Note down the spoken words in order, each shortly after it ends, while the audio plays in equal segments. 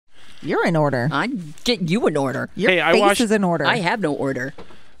You're in order. I get you in order. Your face is in order. I have no order.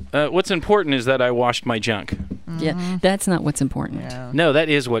 What's important is that I washed my junk. Yeah, that's not what's important. Yeah. No, that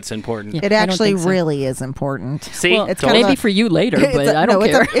is what's important. Yeah. It I don't actually think so. really is important. See, Well, It's kind of maybe a- for you later, but I don't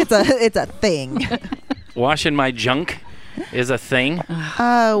care. It's a thing. washing my junk is a thing.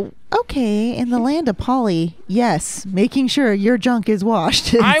 Okay, in the land of Polly, yes, making sure your junk is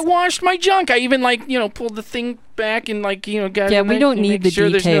washed. I washed my junk. I even pulled the thing back and got Yeah, it we in don't and need make the sure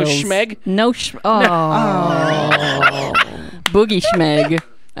details. There's no schmeg. No boogie schmeg.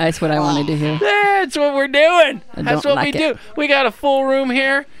 That's what I wanted to hear. That's what we're doing. I That's don't what we like do. it. We got a full room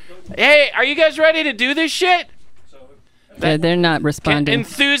here. Hey, are you guys ready to do this shit? Yeah, they're not responding.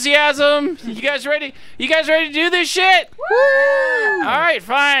 Enthusiasm. You guys ready? You guys ready to do this shit? Woo! All right,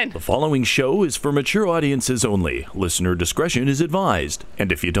 fine. The following show is for mature audiences only. Listener discretion is advised.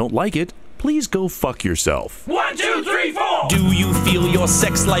 And if you don't like it, please go fuck yourself. 1, 2, 3, 4. Do you feel your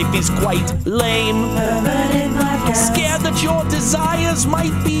sex life is quite lame? Scared that your desires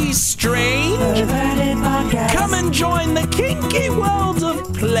might be strange? Come and join the kinky world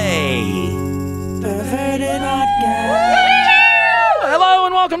of play. Hello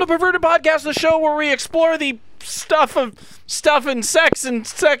and welcome to Perverted Podcast, the show where we explore the stuff and sex and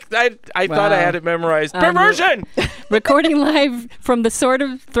sex. I thought I had it memorized. Perversion. Recording live from the Sort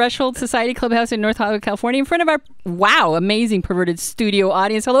of Threshold Society Clubhouse in North Hollywood, California, in front of our amazing perverted studio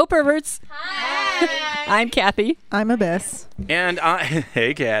audience. Hello, perverts. Hi. I'm Kathy. I'm Abyss. And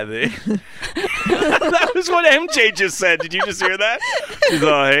hey, Kathy. That was what MJ just said. Did you just hear that? She's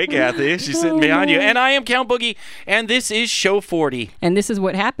like, hey, Kathy. She's sitting behind you. And I am Count Boogie, and this is Show 40. And this is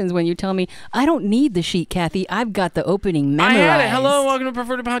what happens when you tell me, I don't need the sheet, Kathy. I've got the opening memorized. I had it. Hello, welcome to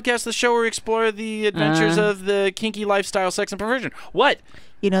Perverted Podcast, the show where we explore the adventures of the kinky lifestyle, sex, and perversion. What?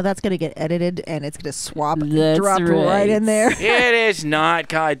 You know, that's going to get edited, and it's going to swap That's drop right in there. It is not,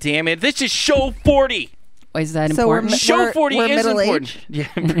 God damn it. This is Show 40. Is that So we're important? Show 40 we're is important. middle-aged. Yeah,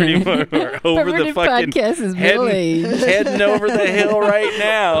 pretty much. We're over the Perverted fucking Podcast is middle-aged. heading over the hill right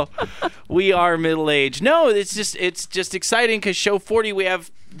now. We are middle-aged. No, it's just exciting because Show 40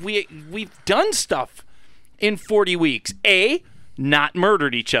 we've done stuff in 40 weeks. Not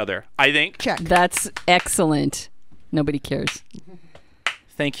murdered each other, I think. Check. That's excellent. Nobody cares.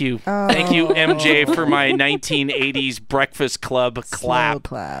 Thank you. Thank you, MJ, for my 1980s Breakfast Club clap. Slow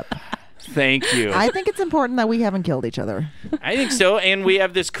clap. Thank you. I think it's important that we haven't killed each other. I think so. And we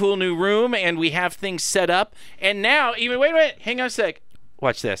have this cool new room, and we have things set up. And now, wait a minute. Hang on a sec.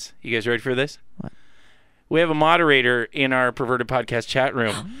 Watch this. You guys ready for this? What? We have a moderator in our Perverted Podcast chat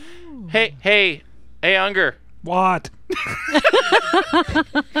room. Hey, Unger. What? He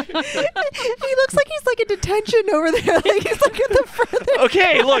looks like he's like in detention over there. Like he's like at the front.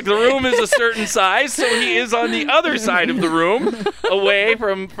 Okay, look, the room is a certain size, so he is on the other side of the room, away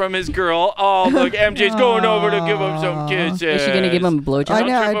from his girl. Oh, look, MJ's going over to give him some kisses. Is she going to give him a blowjob? Don't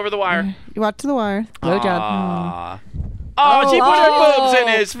trip over the wire. You walk to the wire. Blowjob. Aw. Oh, she put her boobs in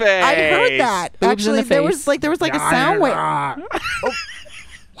his face. I heard that. Boobs in Actually, the there face. was like a sound wave.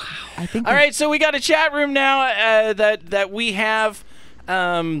 I think. All right, so we got a chat room now that we have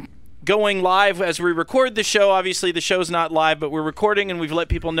going live as we record the show. Obviously, the show's not live, but we're recording, and we've let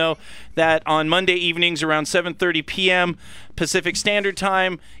people know that on Monday evenings around 7:30 p.m. Pacific Standard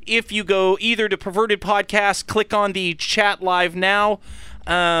Time, if you go either to Perverted Podcast, click on the Chat Live Now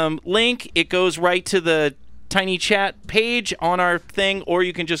link. It goes right to the Tiny Chat page on our thing, or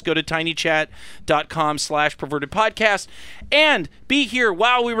you can just go to tinychat.com/pervertedpodcast and be here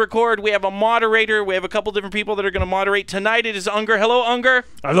while we record. We have a moderator. We have a couple different people that are going to moderate. Tonight it is Unger. Hello, Unger.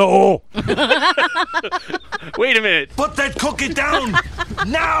 Hello. Wait a minute. Put that cookie down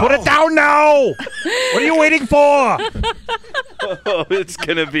now. Put it down now. What are you waiting for? Oh, it's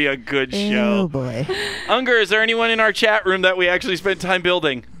going to be a good Oh show. boy. Unger, is there anyone in our chat room that we actually spent time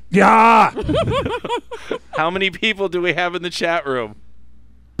building? Yeah. How many people do we have in the chat room?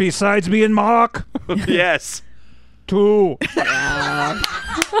 Besides me and Mark, Yes. 2.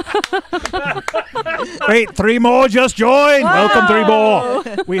 Wait, 3 more just joined. Welcome, 3 more.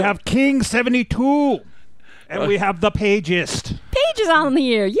 We have King 72, and we have the Pagist. Paige is on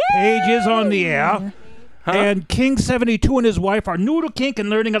the air. Yeah. Page is on the air. And King 72 and his wife are new to kink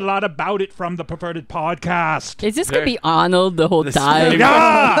and learning a lot about it from the Perverted Podcast. Is this going to be Arnold the whole This time?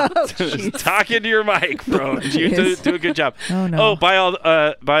 Yeah. Talk into your mic, bro. You do a good job. Oh, no. by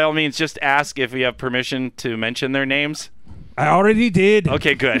all means, just ask if we have permission to mention their names. I already did.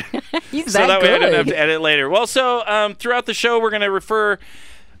 Okay, good. He's So that way I don't have good. to edit later. Well, so throughout the show, we're going to refer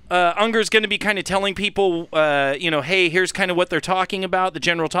Unger's going to be kind of telling people, hey, here's kind of what they're talking about, the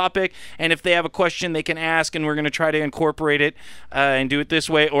general topic, and if they have a question, they can ask, and we're going to try to incorporate it and do it this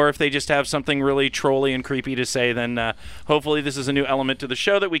way. Or if they just have something really trolly and creepy to say, then hopefully this is a new element to the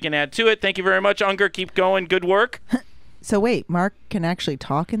show that we can add to it. Thank you very much, Unger. Keep going. Good work. So wait, Mark can actually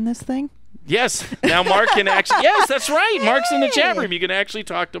talk in this thing? Yes. Now Mark can actually. Yes, that's right. Mark's in the chat room. You can actually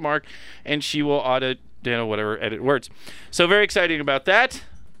talk to Mark, and she will edit words. So very exciting about that.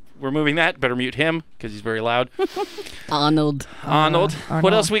 We're moving that. Better mute him because he's very loud. Arnold.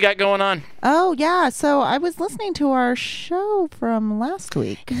 What else we got going on? Oh, yeah. So I was listening to our show from last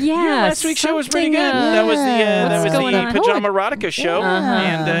week. Yeah, last week's show was pretty good. That was the Pajama Erotica show,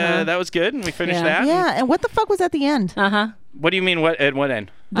 and that was good, and we finished that. Yeah, and what the fuck was at the end? What do you mean? What at what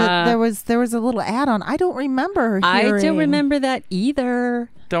end? There was a little add-on. I don't remember hearing. I don't remember that either.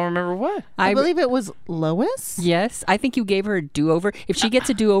 Don't remember what? I believe it was Lois. Yes, I think you gave her a do-over. If she gets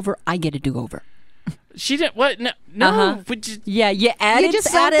a do-over, I get a do-over. She didn't. What? No. Yeah, you added. You just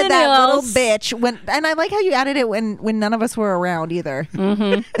something added that else. little bitch and I like how you added it when none of us were around either.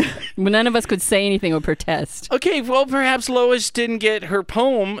 Mm-hmm. When none of us could say anything or protest. Okay, well, perhaps Lois didn't get her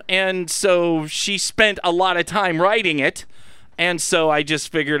poem, and so she spent a lot of time writing it, and so I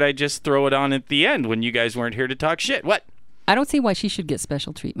just figured I'd just throw it on at the end when you guys weren't here to talk shit. What? I don't see why she should get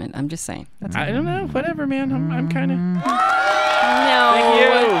special treatment. I'm just saying. I don't know. Whatever, man. I'm kind of. No.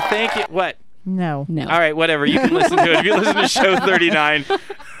 Thank you. What? No. No. All right, whatever. You can listen to it. If you listen to show 39,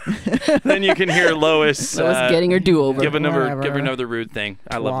 then you can hear Lois getting her do-over. Give another rude thing.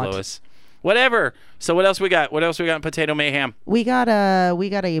 I love Lois. Whatever. So what else we got? What else we got in Potato Mayhem? We got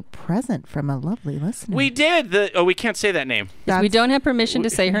a present from a lovely listener. We did. We can't say that name. We don't have permission to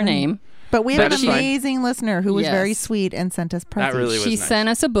say her name. But we have That an is fine. amazing listener who was Yes. very sweet and sent us presents. That really was She nice. sent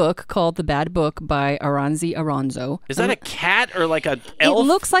us a book called The Bad Book by Aranzi Aranzo. Is that a cat or like a It elf?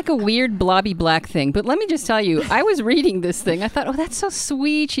 looks like a weird blobby black thing, but let me just tell you, I was reading this thing. I thought, oh, that's so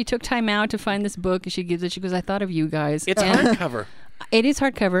sweet. She took time out to find this book, and she gives it. She goes, I thought of you guys. It's And hardcover. It is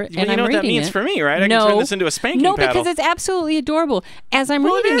hardcover, Well, and you know I'm what that reading means it. for me, right? I no, can turn this into a spanking No, paddle. because it's absolutely adorable. As I'm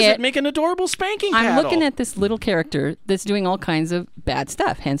Well, reading it is. it, It'd make an adorable spanking paddle. I'm looking at this little character that's doing all kinds of bad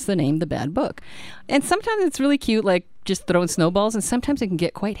stuff, hence the name The Bad Book. And sometimes it's really cute, like just throwing snowballs, and sometimes it can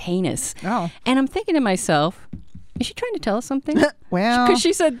get quite heinous. Oh. And I'm thinking to myself, is she trying to tell us something? Well, Because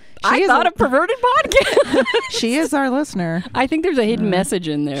she said, she I is thought a perverted podcast. she is our listener. I think there's a hidden message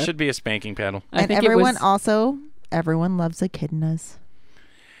in there. Should be a spanking paddle. I And think everyone it was, everyone loves echidnas.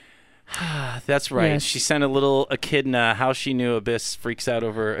 That's right. Yes. She sent a little echidna. How she knew Abyss freaks out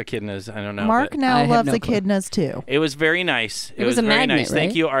over echidnas, I don't know. Mark but now I have loves no clue. echidnas too. it was very nice. It was a very magnet, nice. Thank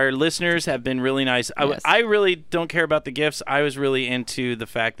right? you. Our listeners have been really nice. Yes. I really don't care about the gifts. I was really into the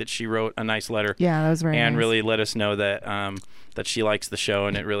fact that she wrote a nice letter. Yeah, that was very and nice. really let us know that that she likes the show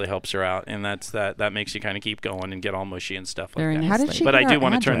and it really helps her out, and that makes you kind of keep going and get all mushy and stuff like Very that. nice. How did she But get I do our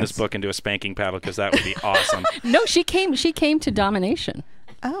want to turn this address? book into a spanking paddle because that would be awesome. no, she came to Domination.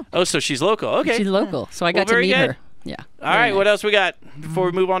 Oh, so she's local. Okay. She's local, so I got to very meet good. her. Yeah. All right, what else we got before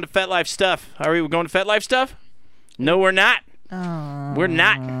we move on to FetLife stuff? Are we going to FetLife stuff? No, we're not. We're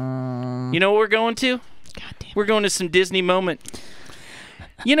not. You know what we're going to? We're going to some Disney moment.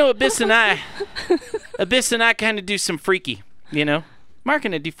 You know, Abyss and I kind of do some freaky, you know? Mark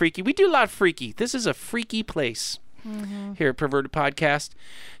and I do freaky. We do a lot of freaky. This is a freaky place. Here at Perverted Podcast.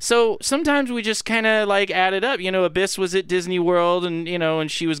 So sometimes we just kind of like add it up. You know, Abyss was at Disney World and, you know, and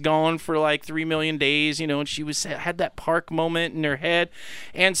she was gone for like 3 million days, you know, and she had that park moment in her head.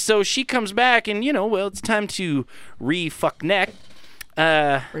 And so she comes back and, you know, well, it's time to re-fuck neck.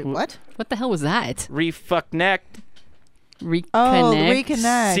 Wait, what? What the hell was that? Re-fuck neck. Reconnect. Oh,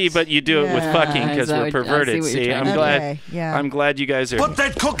 reconnect. See, but you do it with fucking because Is that we're what- I see perverted. what you're See, trying I'm to do. glad. Okay, yeah. I'm glad you guys are. Put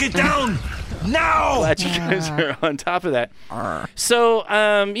that cookie down now! Glad you guys are on top of that. So,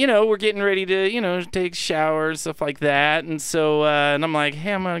 you know, we're getting ready to, you know, take showers, stuff like that. And so, and I'm like,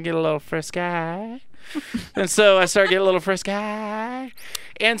 hey, I'm going to get a little frisky. And so I start getting a little frisky.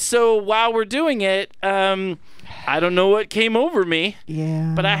 And so while we're doing it, I don't know what came over me,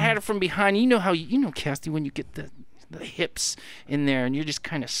 Yeah. but I had it from behind. You know how, Casty, when you get the hips in there and you're just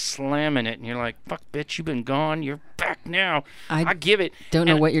kind of slamming it and you're like, fuck, bitch, you've been gone. You're back now. I give it. Don't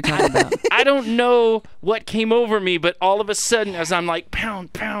know And what you're talking about. I don't know what came over me, but all of a sudden, as I'm like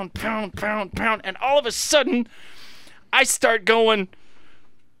pound, pound, pound, pound, pound, and all of a sudden, I start going,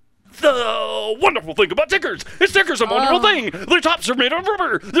 the wonderful thing about Tickers is Tickers a wonderful thing. Their tops are made of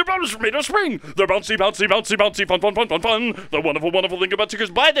rubber. Their bottoms are made of spring. They're bouncy, bouncy, bouncy, bouncy, fun, fun, fun, fun, fun. The wonderful, wonderful thing about Tickers.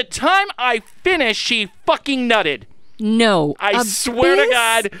 By the time I finished, she fucking nutted. No. I swear to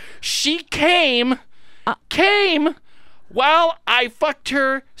God, she came while I fucked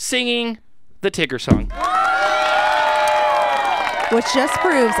her singing the Tigger song. Which just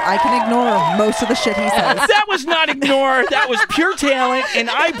proves I can ignore most of the shit he says. That was not ignore. That was pure talent, and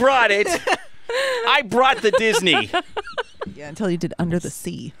I brought it. I brought the Disney. Yeah, until you did Under the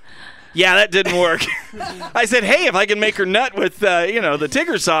Sea. Yeah, that didn't work. I said, hey, if I can make her nut with, the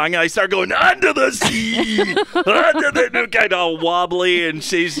Tigger song, I start going, under the sea, under the kind of wobbly, and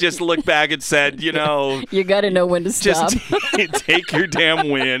she's just looked back and said, You got to know when to stop. just take your damn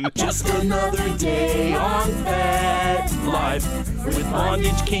win. Just another day on Fat Life with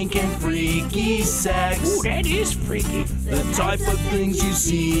bondage, kink, and freaky sex. Ooh, that is freaky. The type of things you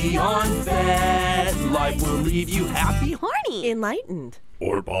see on Fat Life will leave you happy, Horny. Enlightened.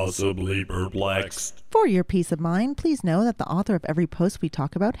 Or possibly perplexed. For your peace of mind, please know that the author of every post we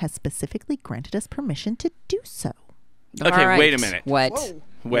talk about has specifically granted us permission to do so. Okay, All right. wait a minute. What?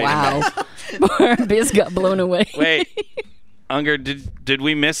 Wait a Wow. Poor Biz got blown away. Wait. Unger, did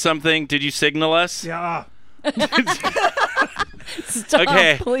we miss something? Did you signal us? Yeah. Stop,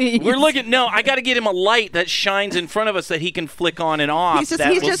 Okay. please. We're looking. No, I got to get him a light that shines in front of us that he can flick on and off. He's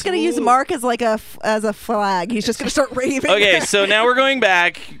just going to use Mark as like a flag. He's just going to start raving. Okay, so now we're going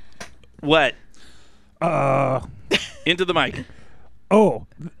back. What? Uh, Into the mic. oh,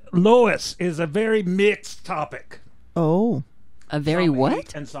 Lois is a very mixed topic. Oh. A very Some what?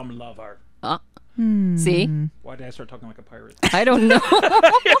 hate and some love her. See? Why did I start talking like a pirate? I don't know.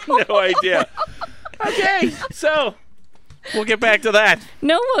 No idea. Okay, so we'll get back to that.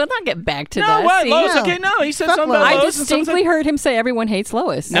 No, we'll not get back to No, that. what? See? Lois? No. Okay, no, he said Fuck something about Lois. I Lois and distinctly something. heard him say everyone hates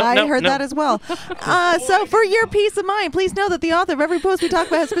Lois. No. I heard that as well. So for your peace of mind, please know that the author of every post we talk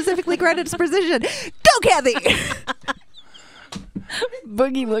about has specifically granted us position. Go, Kathy!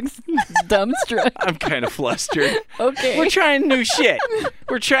 Boogie looks dumbstruck. I'm kind of flustered. Okay. We're trying new shit.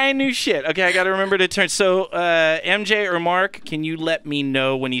 Okay, I got to remember to turn. So, MJ or Mark, can you let me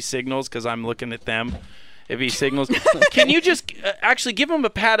know when he signals? Because I'm looking at them. If he signals, can you just actually give him a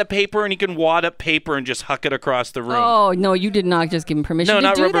pad of paper and he can wad up paper and just huck it across the room? Oh, no, you did not just give him permission No, to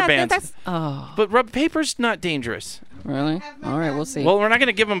not do rubber that. bands. That's, oh, But paper's not dangerous. really? All right, we'll see. Well, we're not going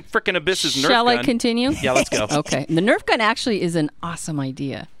to give him frickin' Abyss's Nerf Shall gun. I continue? Yeah, let's go. Okay. The Nerf gun actually is an awesome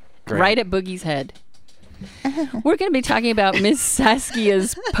idea. Great. Right at Boogie's head. We're going to be talking about Miss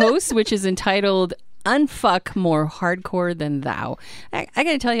Saskia's post, which is entitled Unfuck More Hardcore Than Thou. I got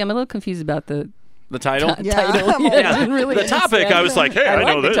to tell you, I'm a little confused about the The title? Yeah. title. I'm Yeah, all- I didn't really The topic, understand. I was like, hey, I, like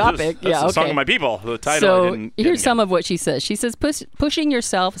know the this. topic. That's Yeah, the song okay. of my people. The title, So I didn't here's get. some of what she says. She says, pushing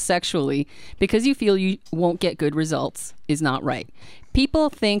yourself sexually because you feel you won't get good results is not right. People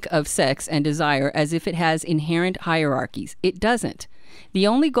think of sex and desire as if it has inherent hierarchies. It doesn't. The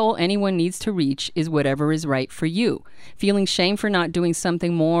only goal anyone needs to reach is whatever is right for you. Feeling shame for not doing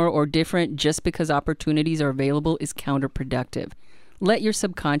something more or different just because opportunities are available is counterproductive. Let your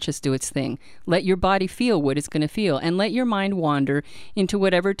subconscious do its thing. Let your body feel what it's going to feel, and let your mind wander into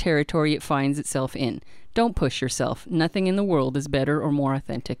whatever territory it finds itself in. Don't push yourself. Nothing in the world is better or more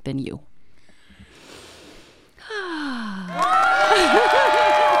authentic than you.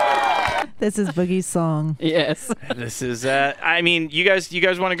 This is Boogie's song. Yes. This is, I mean, you guys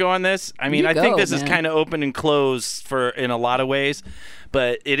want to go on this? I mean, You I think go, this is man. kind of open and closed in a lot of ways,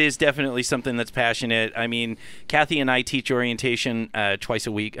 but it is definitely something that's passionate. I mean, Kathy and I teach orientation twice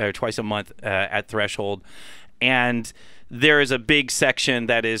a month at Threshold, and there is a big section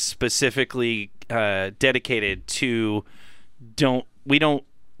that is specifically dedicated to we don't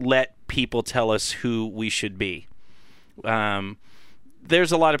let people tell us who we should be.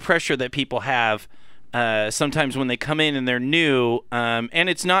 There's a lot of pressure that people have sometimes when they come in and they're new, and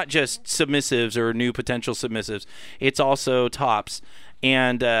it's not just submissives or new potential submissives. It's also tops,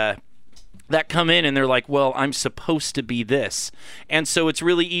 and that come in and they're like, well, I'm supposed to be this. And so it's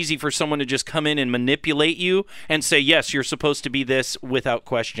really easy for someone to just come in and manipulate you and say, yes, you're supposed to be this without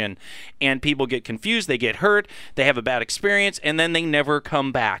question. And people get confused, they get hurt, they have a bad experience, and then they never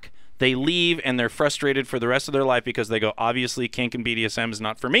come back. They leave and they're frustrated for the rest of their life because they go, obviously, kink and BDSM is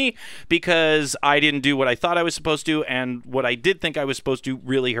not for me because I didn't do what I thought I was supposed to, and what I did think I was supposed to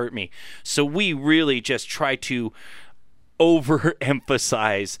really hurt me. So we really just try to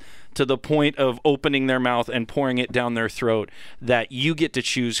overemphasize to the point of opening their mouth and pouring it down their throat that you get to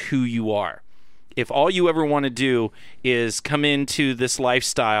choose who you are. If all you ever want to do is come into this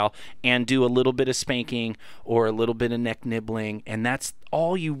lifestyle and do a little bit of spanking or a little bit of neck nibbling, and that's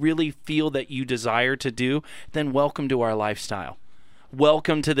all you really feel that you desire to do, then welcome to our lifestyle.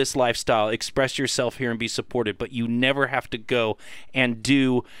 Welcome to this lifestyle. Express yourself here and be supported, but you never have to go and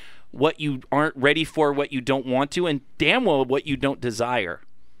do what you aren't ready for, what you don't want to, and damn well what you don't desire.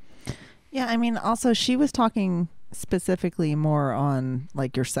 Yeah, I mean, also she was talking specifically more on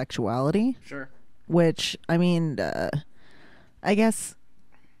like your sexuality. Sure. Which, I mean, I guess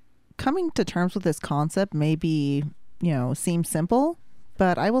coming to terms with this concept may be, seem simple,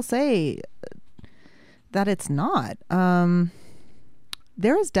 but I will say that it's not.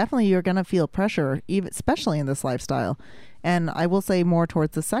 There is definitely, you're going to feel pressure, even especially in this lifestyle. And I will say more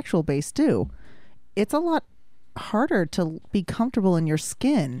towards the sexual base too. It's a lot harder to be comfortable in your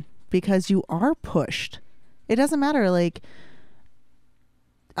skin because you are pushed. It doesn't matter. Like,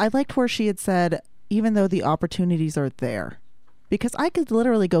 I liked where she had said, even though the opportunities are there, because I could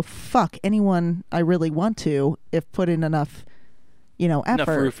literally go fuck anyone I really want to if put in enough, effort. Enough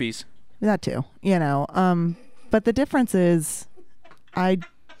roofies. That too, but the difference is I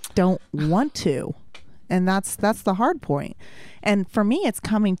don't want to. And that's the hard point. And for me, it's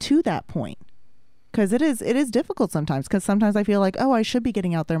coming to that point. Because it is difficult sometimes. Because sometimes I feel like, oh, I should be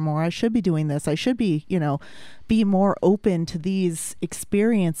getting out there more. I should be doing this. I should be, be more open to these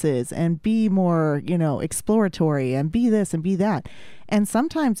experiences and be more, exploratory and be this and be that. And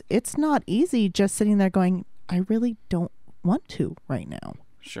sometimes it's not easy just sitting there going, I really don't want to right now.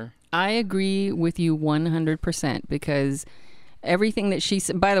 Sure. I agree with you 100% because everything that she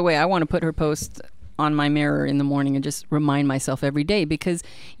said, by the way, I want to put her post on my mirror in the morning and just remind myself every day, because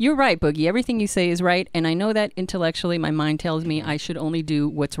you're right, Boogie. Everything you say is right. And I know that intellectually my mind tells me I should only do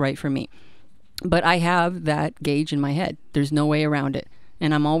what's right for me. But I have that gauge in my head. There's no way around it.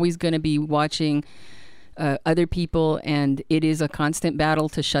 And I'm always going to be watching other people, and it is a constant battle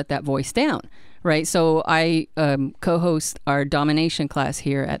to shut that voice down. Right. So I co-host our domination class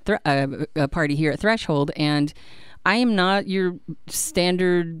here at a party here at Threshold, and I am not your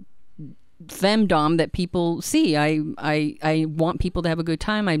standard femdom that people see. I want people to have a good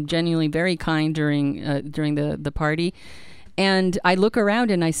time. I'm genuinely very kind during the party. And I look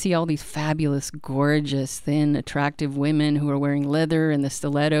around and I see all these fabulous, gorgeous, thin, attractive women who are wearing leather and the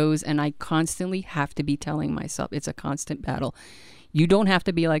stilettos. And I constantly have to be telling myself it's a constant battle. You don't have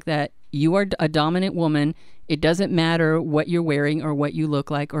to be like that. You are a dominant woman. It doesn't matter what you're wearing or what you look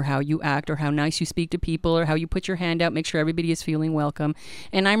like or how you act or how nice you speak to people or how you put your hand out, make sure everybody is feeling welcome.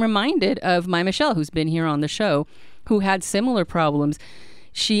 And I'm reminded of my Michelle, who's been here on the show, who had similar problems.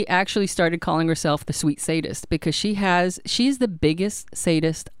 She actually started calling herself the sweet sadist because she's the biggest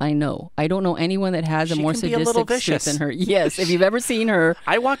sadist I know. I don't know anyone that has a more sadistic streak than her. Yes, if you've ever seen her.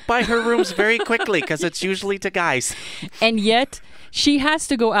 I walk by her rooms very quickly because it's usually to guys. And yet she has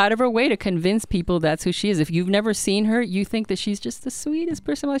to go out of her way to convince people that's who she is. If you've never seen her, you think that she's just the sweetest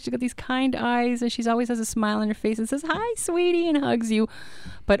person. She's got these kind eyes and she's always has a smile on her face and says, "Hi, sweetie," and hugs you.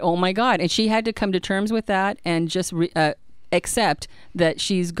 But oh my God. And she had to come to terms with that and just accept that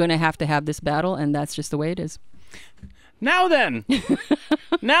she's going to have this battle, and that's just the way it is. Now then,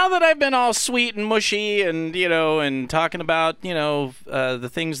 now that I've been all sweet and mushy and, and talking about, the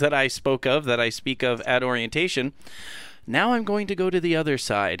things that I speak of at orientation, now I'm going to go to the other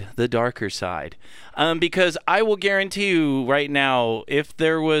side, the darker side, because I will guarantee you right now, if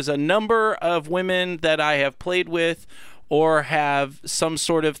there was a number of women that I have played with or have some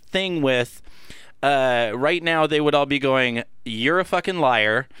sort of thing with, right now they would all be going, "You're a fucking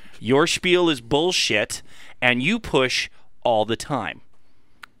liar, your spiel is bullshit, and you push all the time.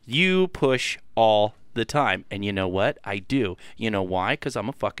 You push all the time." And you know what? I do. You know why? Because I'm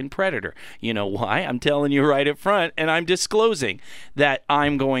a fucking predator. You know why? I'm telling you right up front, and I'm disclosing that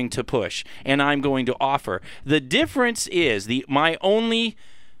I'm going to push and I'm going to offer. The difference is my only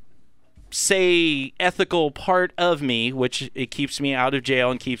ethical part of me, which it keeps me out of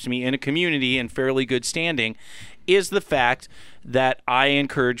jail and keeps me in a community in fairly good standing, is the fact that I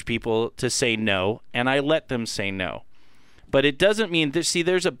encourage people to say no, and I let them say no. But it doesn't mean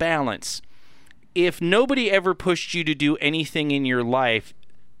there's a balance. If nobody ever pushed you to do anything in your life,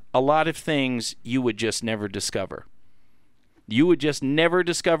 a lot of things you would just never discover. You would just never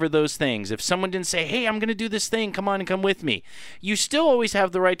discover those things. If someone didn't say, "Hey, I'm going to do this thing, come on and come with me," you still always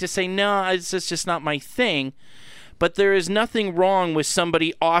have the right to say, "No, it's just not my thing." But there is nothing wrong with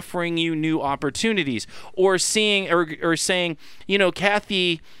somebody offering you new opportunities or seeing or saying,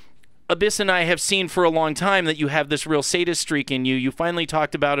 "Kathy, Abyss and I have seen for a long time that you have this real sadist streak in you. You finally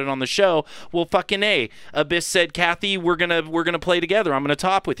talked about it on the show. Well, fucking A. Abyss said, "Kathy, we're gonna play together. I'm gonna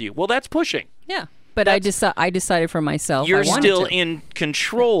top with you." Well, that's pushing. Yeah. But I decided for myself. You're still in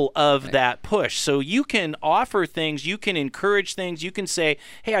control of that push. So you can offer things, you can encourage things, you can say,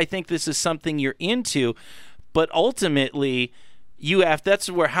 "Hey, I think this is something you're into." But ultimately, that's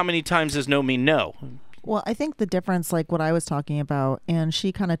where how many times does no mean no? Well, I think the difference, like what I was talking about, and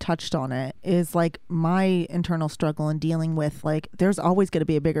she kind of touched on it, is like my internal struggle in dealing with, like, there's always going to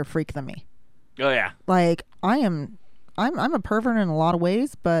be a bigger freak than me. Oh yeah. Like I'm a pervert in a lot of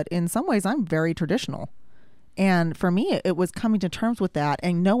ways, but in some ways I'm very traditional. And for me, it was coming to terms with that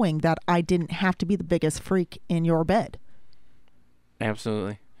and knowing that I didn't have to be the biggest freak in your bed.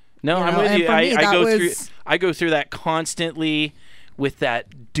 Absolutely. No, You I'm know, with and you. for me, I go through that constantly with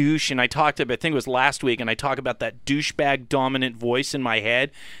that douche, and I think it was last week, and I talk about that douchebag dominant voice in my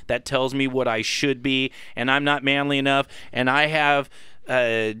head that tells me what I should be, and I'm not manly enough, and I have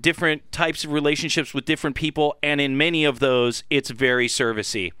different types of relationships with different people, and in many of those, it's very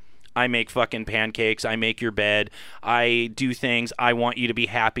servicey. I make fucking pancakes. I make your bed. I do things. I want you to be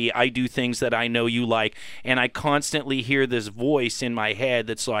happy. I do things that I know you like. And I constantly hear this voice in my head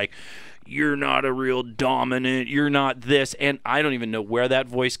that's like, you're not a real dominant. You're not this. And I don't even know where that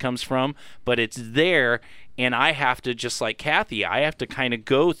voice comes from, but it's there. And I have to, just like Kathy, I have to kind of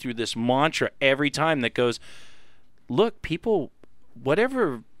go through this mantra every time that goes, look, people,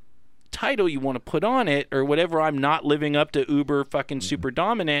 whatever title you want to put on it, or whatever, I'm not living up to uber fucking super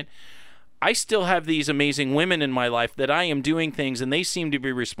dominant, I still have these amazing women in my life that I am doing things and they seem to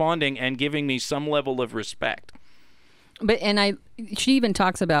be responding and giving me some level of respect. But she even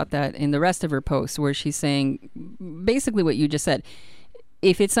talks about that in the rest of her posts, where she's saying basically what you just said.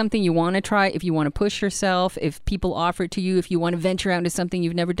 If it's something you want to try, if you want to push yourself, if people offer it to you, if you want to venture out into something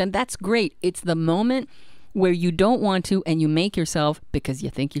you've never done, that's great. It's the moment where you don't want to and you make yourself because you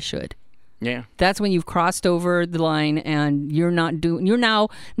think you should. Yeah. That's when you've crossed over the line and you're now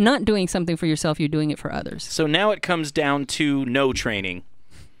not doing something for yourself, you're doing it for others. So now it comes down to no training,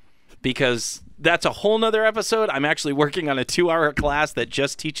 because that's a whole nother episode. I'm actually working on a 2-hour class that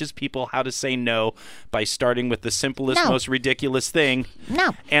just teaches people how to say no by starting with the simplest, most ridiculous thing.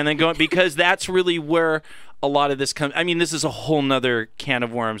 No. And then going, because that's really where a lot of this comes. I mean, this is a whole nother can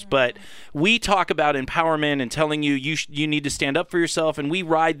of worms, but we talk about empowerment and telling you you need to stand up for yourself, and we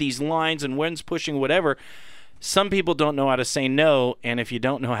ride these lines and when's pushing whatever. Some people don't know how to say no, and if you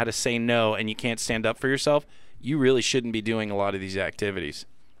don't know how to say no and you can't stand up for yourself, you really shouldn't be doing a lot of these activities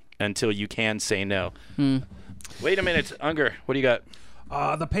until you can say no. Wait a minute, Unger, what do you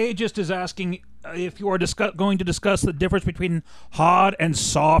got? The pagist is asking if you are going to discuss the difference between hard and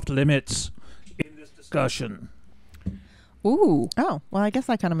soft limits in this discussion. Ooh. Oh, well, I guess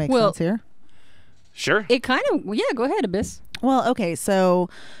that kind of makes Well- sense here. Sure. It kind of, yeah, go ahead, Abyss. Well, okay, so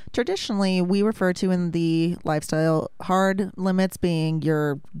traditionally we refer to in the lifestyle hard limits being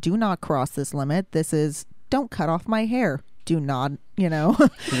your do not cross this limit. This is don't cut off my hair. Do not, don't.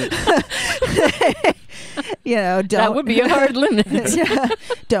 That would be a hard limit. Yeah.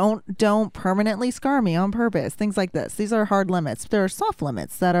 Don't permanently scar me on purpose. Things like this. These are hard limits. There are soft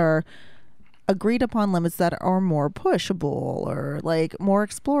limits that are agreed upon limits that are more pushable or like more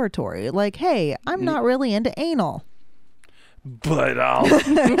exploratory. Like, hey, I'm not really into anal. But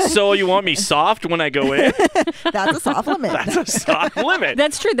so you want me soft when I go in? That's a soft limit. That's a soft limit.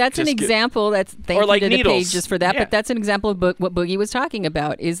 That's true. That's an Just get- example. That's thank Or you like to needles. the page just for that. Yeah. But that's an example of what Boogie was talking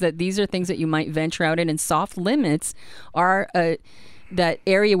about. Is that these are things that you might venture out in, and soft limits are that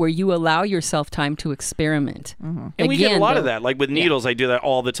area where you allow yourself time to experiment. And we get a lot of though- that. Like with needles, I do that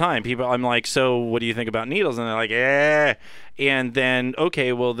all the time. People, I'm like, so what do you think about needles? And they're like, eh. And then,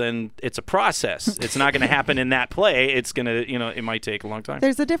 okay, well then it's a process. It's not going to happen in that play. It's going to, it might take a long time.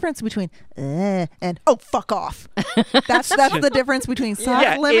 There's a difference between and oh fuck off. That's the difference between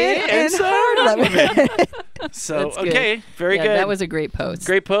soft limit and hard limit. So, That's good. okay, very Yeah, good. that was a great post.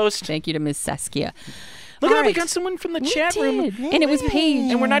 Great post. Thank you to Miss Saskia. Look at All that, we right. got someone from the We chat room. did. And it was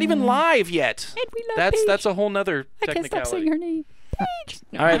Paige. And we're not even live yet. And we love Paige. That's a whole nother I can't stop saying technicality. her name. Paige.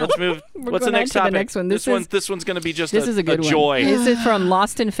 All right, let's move. We're What's the going on next to the topic? next one. This one's going to be just This is a good one. joy. This is from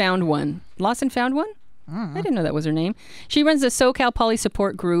Lost and Found One. Lost and Found One? I didn't know that was her name. She runs the SoCal Poly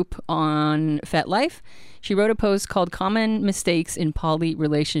Support Group on FetLife. She wrote a post called Common Mistakes in Poly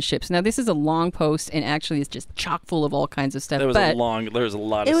Relationships. Now, this is a long post, and actually it's just chock full of all kinds of stuff. There was but a lot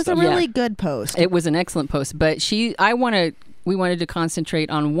of It was stuff. a really Yeah. good post. It was an excellent post. But we wanted to concentrate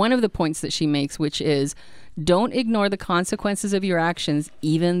on one of the points that she makes, which is don't ignore the consequences of your actions,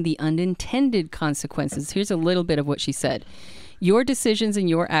 even the unintended consequences. Here's a little bit of what she said. Your decisions and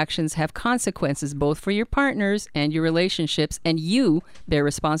your actions have consequences both for your partners and your relationships, and you bear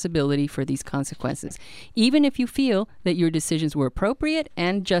responsibility for these consequences. Even if you feel that your decisions were appropriate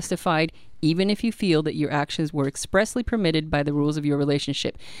and justified, even if you feel that your actions were expressly permitted by the rules of your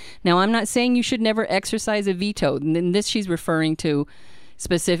relationship. Now, I'm not saying you should never exercise a veto. And in this, she's referring to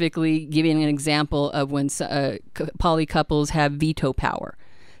specifically giving an example of when poly couples have veto power.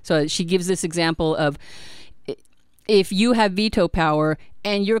 So she gives this example of if you have veto power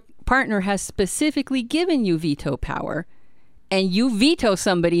and your partner has specifically given you veto power, and you veto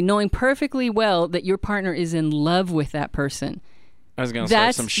somebody knowing perfectly well that your partner is in love with that person. I was going to start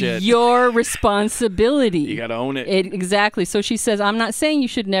That's some shit. your responsibility. You got to own it. Exactly. So she says, I'm not saying you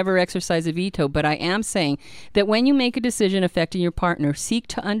should never exercise a veto, but I am saying that when you make a decision affecting your partner, seek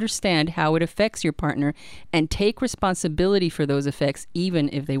to understand how it affects your partner and take responsibility for those effects, even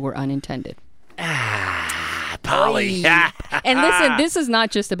if they were unintended. Polly. And listen, this is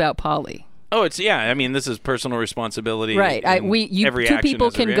not just about Polly. Oh, it's I mean, this is personal responsibility. Right. Every two action people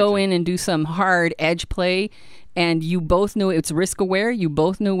has a can go reaction. in and do some hard edge play, and you both know it's risk aware. You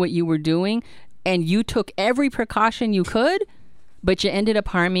both know what you were doing, and you took every precaution you could, but you ended up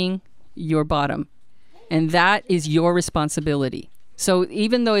harming your bottom, and that is your responsibility. So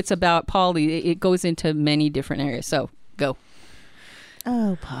even though it's about Polly, it goes into many different areas. So go.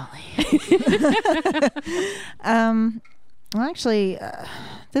 Oh, Polly. Well, actually,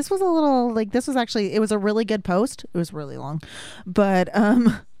 this was a little it was a really good post. It was really long, but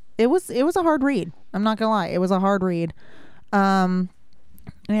it was a hard read. I'm not gonna lie, it was a hard read. And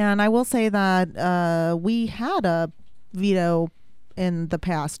I will say that we had a veto in the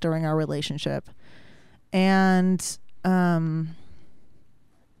past during our relationship, and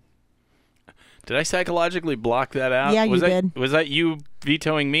Did I psychologically block that out? Yeah, you did. Was that you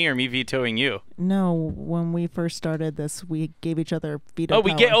vetoing me or me vetoing you? no, when we first started this, we gave each other veto. Oh,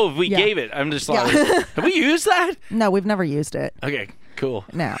 power. we Yeah. gave it. I'm just like, Yeah. have we used that? No, we've never used it. Okay, cool.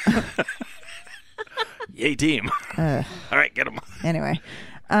 No. Yay, team. All right, get them. Anyway,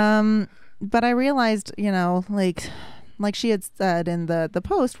 but I realized, like she had said in the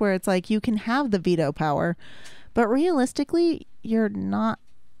post, where it's like you can have the veto power, but realistically, you're not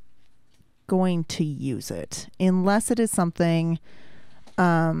going to use it unless it is something,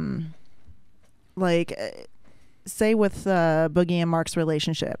 like, say with Boogie and Mark's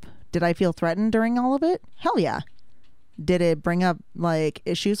relationship. Did I feel threatened during all of it? Hell yeah. Did it bring up like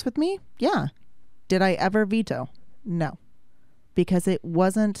issues with me? Yeah. Did I ever veto? No, because it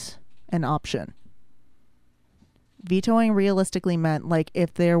wasn't an option. Vetoing realistically meant like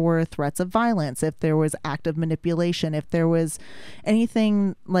if there were threats of violence, if there was active manipulation, if there was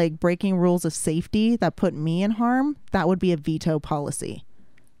anything like breaking rules of safety that put me in harm, that would be a veto policy.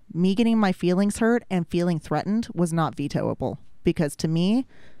 Me getting my feelings hurt and feeling threatened was not vetoable, because to me,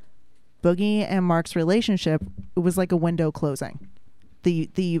 Boogie and Mark's relationship, it was like a window closing.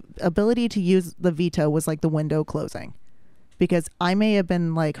 The ability to use the veto was like the window closing, because I may have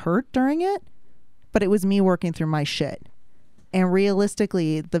been like hurt during it, but it was me working through my shit. And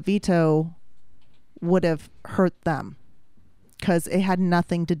realistically, the veto would have hurt them because it had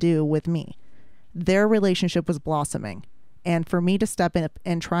nothing to do with me. Their relationship was blossoming. And for me to step in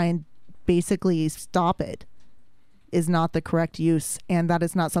and try and basically stop it is not the correct use. And that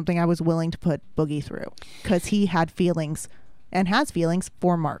is not something I was willing to put Boogie through, because he had feelings and has feelings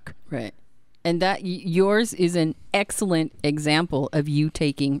for Mark. Right. And that yours is an excellent example of you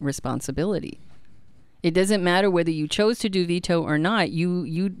taking responsibility. It doesn't matter whether you chose to do veto or not.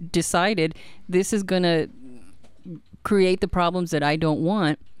 You decided this is going to create the problems that I don't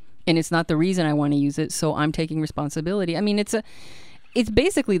want, and it's not the reason I want to use it, so I'm taking responsibility. I mean, it's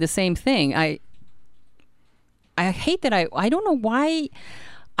basically the same thing. I hate that I don't know why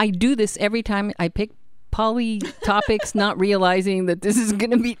I do this every time I pick Polly topics, not realizing that this is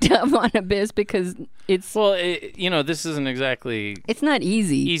going to be tough on Abyss, because it's this isn't exactly it's not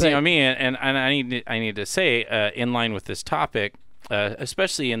easy. Easy on me, and I need to say, in line with this topic,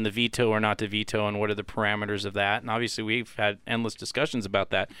 especially in the veto or not to veto, and what are the parameters of that. And obviously, we've had endless discussions about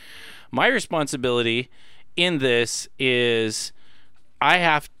that. My responsibility in this is I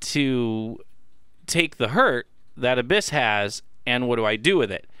have to take the hurt that Abyss has, and what do I do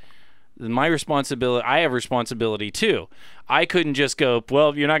with it? My responsibility, I have responsibility too. I couldn't just go,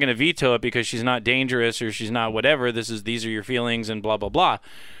 well, you're not going to veto it because she's not dangerous or she's not whatever. These are your feelings and blah, blah, blah.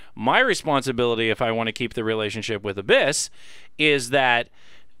 My responsibility, if I want to keep the relationship with Abyss, is that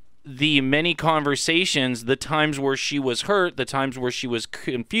the many conversations, the times where she was hurt, the times where she was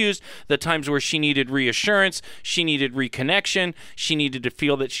confused, the times where she needed reassurance, she needed reconnection, she needed to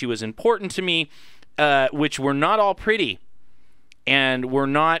feel that she was important to me, which were not all pretty. And were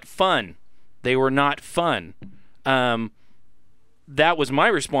not fun. They were not fun. That was my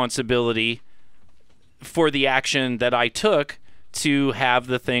responsibility for the action that I took to have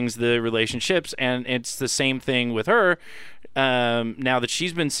the relationships. And it's the same thing with her. Now that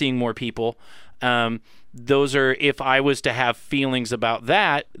she's been seeing more people, those are, if I was to have feelings about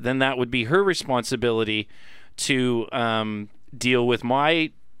that, then that would be her responsibility to deal with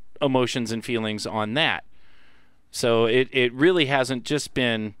my emotions and feelings on that. So it really hasn't just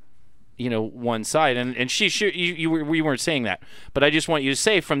been one side. And we weren't saying that, but I just want you to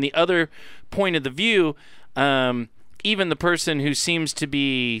say from the other point of the view, even the person who seems to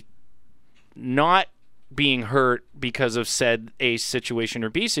be not being hurt because of said A situation or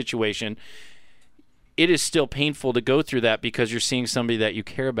B situation, it is still painful to go through that because you're seeing somebody that you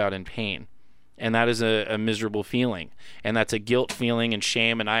care about in pain. And that is a miserable feeling. And that's a guilt feeling and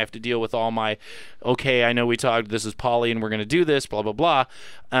shame. And I have to deal with all my, okay, I know we talked, this is Polly and we're going to do this, blah, blah, blah.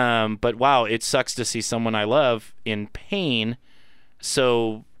 But wow, it sucks to see someone I love in pain.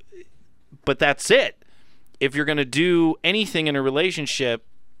 So, but that's it. If you're going to do anything in a relationship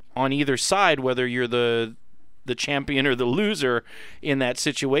on either side, whether you're the champion or the loser in that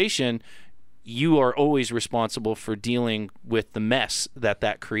situation, you are always responsible for dealing with the mess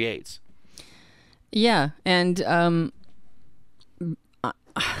that creates. Yeah, and I'm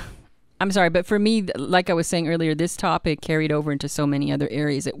sorry, but for me, like I was saying earlier, this topic carried over into so many other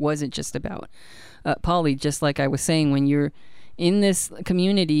areas. It wasn't just about Polly, just like I was saying, when you're in this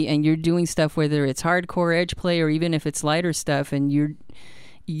community and you're doing stuff, whether it's hardcore edge play or even if it's lighter stuff, and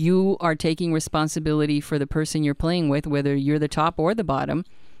you are taking responsibility for the person you're playing with, whether you're the top or the bottom.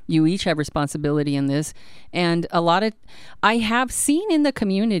 You each have responsibility in this. And I have seen in the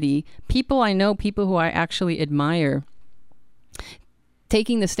community, people who I actually admire,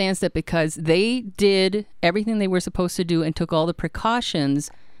 taking the stance that because they did everything they were supposed to do and took all the precautions,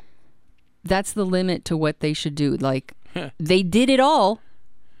 that's the limit to what they should do. Like, they did it all.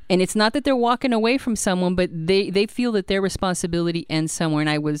 And it's not that they're walking away from someone, but they feel that their responsibility ends somewhere. And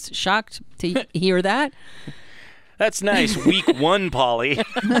I was shocked to hear that. That's nice. Week 1, Polly.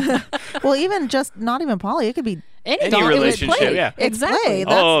 Well, even just not even Polly. It could be any relationship. Yeah, exactly.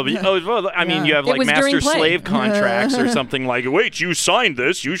 Well, I mean, you have like master-slave contracts or something like, wait, you signed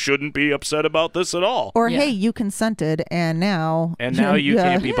this. You shouldn't be upset about this at all. Or, hey, you consented, and now... you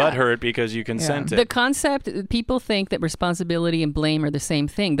can't be butthurt because you consented. The concept, people think that responsibility and blame are the same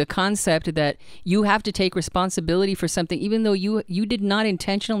thing. The concept that you have to take responsibility for something, even though you did not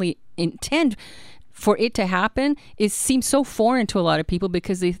intentionally intend for it to happen, seems so foreign to a lot of people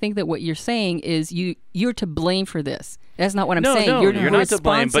because they think that what you're saying is you're to blame for this. That's not what I'm saying. No, you're not to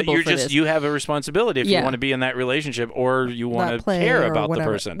blame, but you have a responsibility if you want to be in that relationship or you want to care about the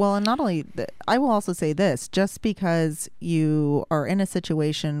person. Well, and not only I will also say this, just because you are in a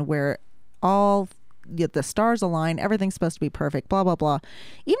situation where all the stars align, everything's supposed to be perfect, blah, blah, blah.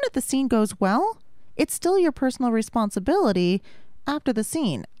 Even if the scene goes well, it's still your personal responsibility after the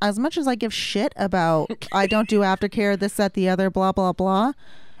scene. As much as I give shit about I don't do aftercare, this, that, the other, blah, blah, blah,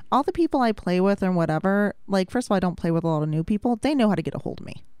 all the people I play with and whatever, like, first of all, I don't play with a lot of new people. They know how to get a hold of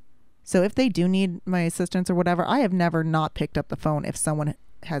me. So if they do need my assistance or whatever, I have never not picked up the phone if someone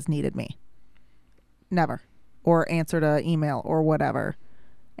has needed me. Never. Or answered an email or whatever.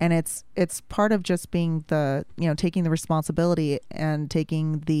 And it's part of just being taking the responsibility and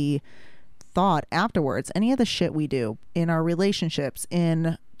taking the thought afterwards. Any of the shit we do in our relationships,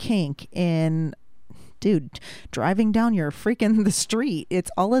 in kink, in driving down your freaking the street,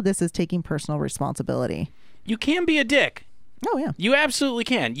 it's all of this is taking personal responsibility. You can be a dick. Oh yeah, you absolutely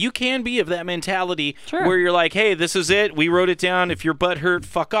can. You can be of that mentality where you're like, hey, this is it, we wrote it down, if your butt hurt,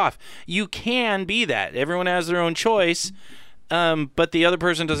 fuck off. You can be that. Everyone has their own choice. But the other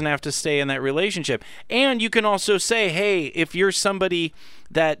person doesn't have to stay in that relationship. And you can also say, hey, if you're somebody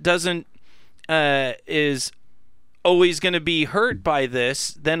that doesn't is always going to be hurt by this,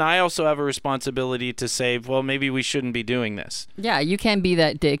 then I also have a responsibility to say, well, maybe we shouldn't be doing this. Yeah, you can be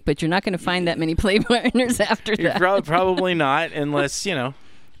that dick, but you're not going to find that many play partners after that. You're probably not, unless,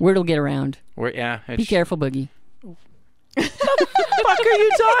 Word will get around. Be careful, Boogie. What the fuck are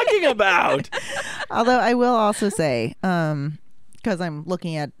you talking about? Although I will also say, because I'm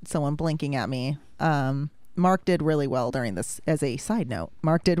looking at someone blinking at me, Mark did really well during this. As a side note,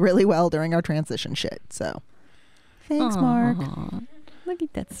 Mark did really well during our transition shit. So, thanks, Mark. Look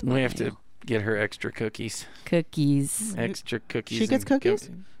at that smile. We have to get her extra cookies. Extra cookies. She gets cookies?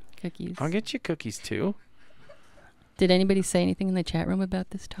 Cookies. I'll get you cookies, too. Did anybody say anything in the chat room about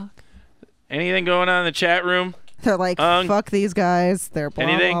this talk? Anything going on in the chat room? They're like, fuck these guys. They're blah,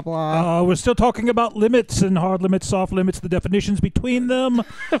 anything? blah, blah. We're still talking about limits and hard limits, soft limits, the definitions between them.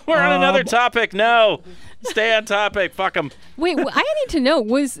 We're on another topic. No. Stay on topic. Fuck them. Wait, I need to know,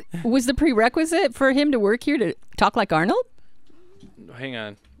 was the prerequisite for him to work here to talk like Arnold? Hang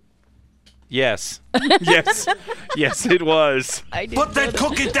on. Yes. Yes, it was. Put that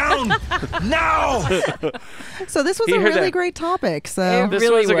cookie down now. So this was a really great topic. So this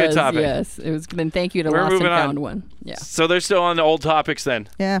really was a good topic. Yes, it was. Then thank you to Lost and Found one. Yeah. So they're still on the old topics then.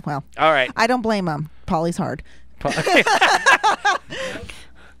 Yeah. Well. All right. I don't blame them. Polly's hard.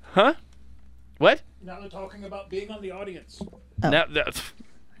 Huh? What? Now they're talking about being on the audience. No,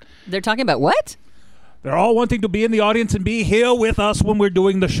 They're talking about what? They're all wanting to be in the audience and be here with us when we're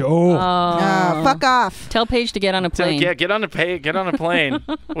doing the show. Fuck off. Tell Paige to get on a plane. yeah, get on a plane.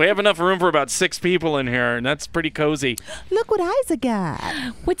 We have enough room for about 6 people in here, and that's pretty cozy. Look what Isa got.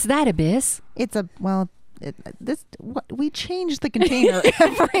 What's that, Abyss? It's a we change the container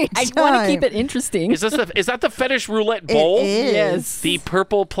every time. I want to keep it interesting. Is that the fetish roulette bowl? It is. Yes. The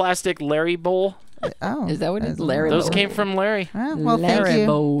purple plastic Larry bowl. Oh, Is that what it is? Larry Those bowl. came from Larry. well, Larry thank you.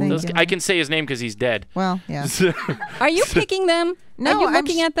 Bowl. Thank Those, you. I can say his name because he's dead. Well, yeah. Are you picking them? No, Are you I'm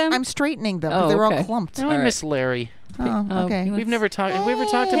looking at them? I'm straightening them. 'Cause Oh, they're okay. all clumped. I miss Larry. Oh, okay. you We've never talked. Have we ever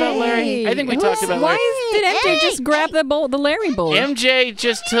talked about Larry? I think we talked about Why Larry. did MJ just grab the bowl, the Larry bowl? MJ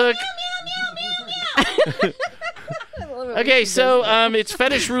just took. Okay, so it's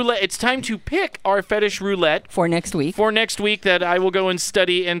fetish roulette. It's time to pick our fetish roulette For next week. for next week that I will go and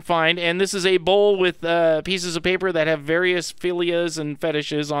study and find. And this is a bowl with pieces of paper that have various philias and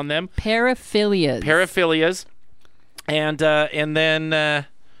fetishes on them. Paraphilias. Paraphilias. And then Go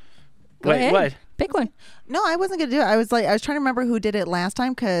wait, ahead. what? Pick one. No, I wasn't gonna do it. I was trying to remember who did it last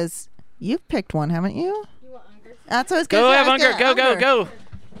time because you've picked one, haven't you? That's what I was gonna Go say. have Unger.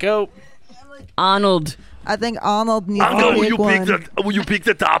 Go. Arnold. I think Arnold needs to Will pick you one. pick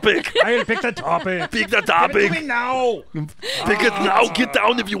the topic? I'll pick the topic. Pick the topic. Now. Pick it now. Get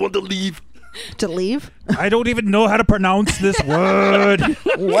down if you want to leave. To leave. I don't even know how to pronounce this word.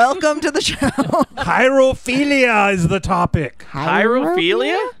 Welcome to the show. Hierophilia is the topic.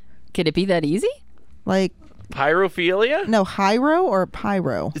 Pyrophilia? Could it be that easy? Like Pyrophilia? no, hyro or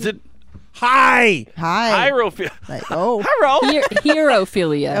pyro? Is it Hi. Hi. pyrophilia? Like oh,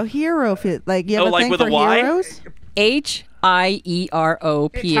 Herophilia. oh, hero. Like you have Oh, a like thing with a for Y? heroes.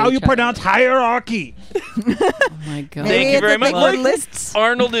 Hieroph. How you pronounce hierarchy. Oh my God. Thank you it's very a much. thing with Look. lists.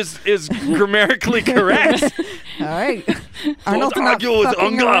 Arnold is grammatically correct. All right. Arnold's not argue with fucking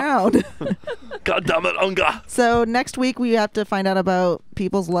Unger. around. God damn it, Unger. So next week we have to find out about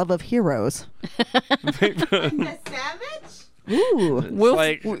people's love of heroes. Ooh. We'll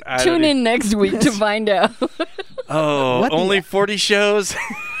like, I don't tune know. in next week to find out. Oh, What the- only 40 shows.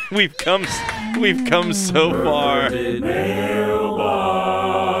 We've come so far.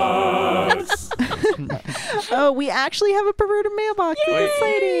 Oh, we actually have a perverted mailbox. That's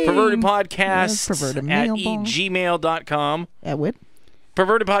exciting. Perverted Podcast Perverted at mailbox. gmail.com. At what?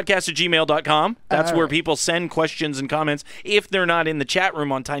 Pervertedpodcast@gmail.com. That's where people send questions and comments if they're not in the chat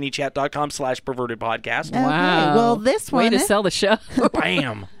room on tinychat.com/pervertedpodcast. Okay, Wow. well, this Way one to sell the show.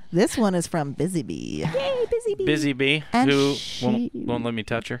 Bam. This one is from Busy Bee. Yay, Busy Bee. Busy Bee, And who she- won't let me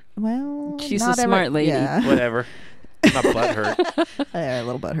touch her. Well, She's not a smart lady. Yeah, Whatever. My butt hurt. a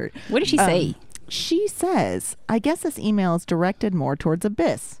little bit hurt. What did she say? She says, I guess this email is directed more towards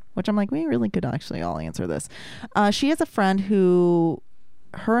Abyss, which I'm like, we really could actually all answer this. She has a friend who,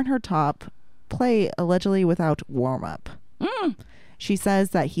 her and her top play allegedly without warm up. She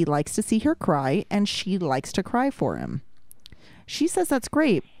says that he likes to see her cry and she likes to cry for him. She says that's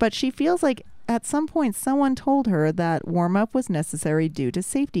great, but she feels like at some point someone told her that warm up was necessary due to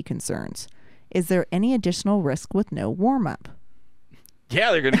safety concerns. Is there any additional risk with no warm up?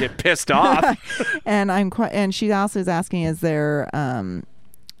 Yeah, they're going to get pissed off. And and she also is asking, is there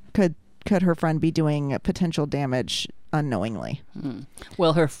could her friend be doing potential damage unknowingly?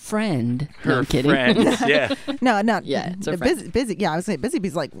 Well, her friend. No, Her I'm kidding. friends. Yeah. No, not Yeah, it's her friend. busy. Yeah, I was saying Busy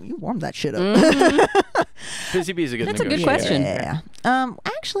Bee's like, you warmed that shit up. Busy Bee's a good That's a good negotiator. question. Yeah.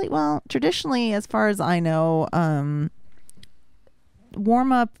 Actually, well, traditionally, as far as I know,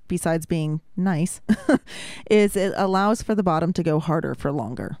 warm up, besides being nice, is it allows for the bottom to go harder for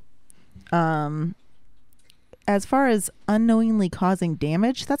longer. As far as unknowingly causing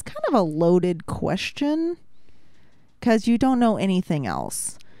damage, that's kind of a loaded question because you don't know anything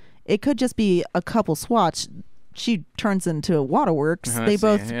else. It could just be a couple swats. She turns into a waterworks. They Let's see.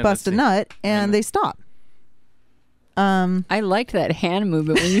 both Yeah, bust let's a see. nut and they stop. I liked that hand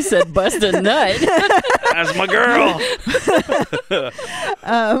movement when you said bust a nut. That's my girl.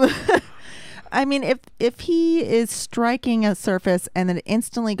 I mean, if he is striking a surface and then it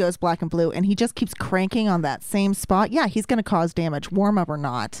instantly goes black and blue and he just keeps cranking on that same spot, yeah, he's going to cause damage, warm up or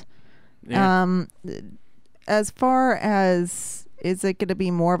not. Yeah. As far as, is it going to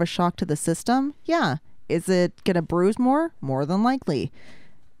be more of a shock to the system? Yeah. Is it going to bruise more? More than likely.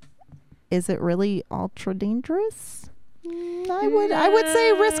 Is it really ultra dangerous? I would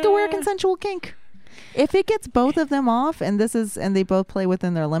say risk aware consensual kink. If it gets both of them off, and they both play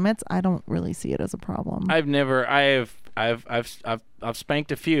within their limits, I don't really see it as a problem. I've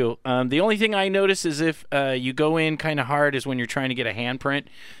spanked a few. The only thing I notice is if you go in kind of hard is when you're trying to get a handprint.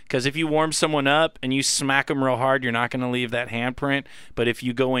 Because if you warm someone up and you smack them real hard, you're not going to leave that handprint. But if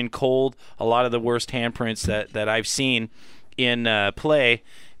you go in cold, a lot of the worst handprints that I've seen in play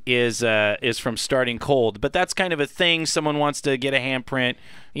is from starting cold. But that's kind of a thing. Someone wants to get a handprint.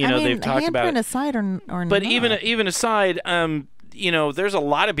 They've talked about it. Handprint aside or but not. even aside, there's a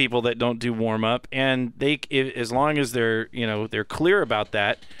lot of people that don't do warm up, and as long as they're clear about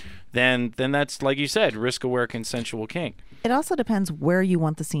that, then that's, like you said, risk-aware consensual kink. It also depends where you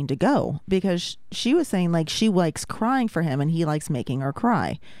want the scene to go, because she was saying like she likes crying for him and he likes making her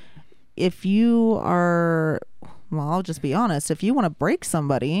cry. If you are, well, I'll just be honest, if you want to break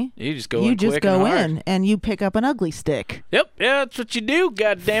somebody, you just go in and you pick up an ugly stick. Yep, yeah, that's what you do.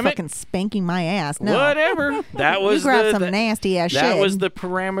 God damn it! Fucking spanking my ass. No. Whatever. That was you grab some nasty ass shit. That was the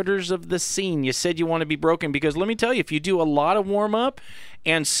parameters of the scene. You said you want to be broken, because let me tell you, if you do a lot of warm up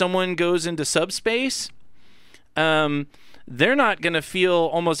and someone goes into subspace, they're not gonna feel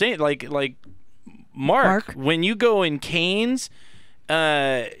almost anything. Like Mark, when you go in Kane's,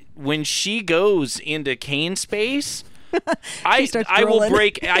 when she goes into Kane space, I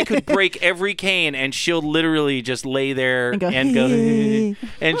could break every cane, and she'll literally just lay there and go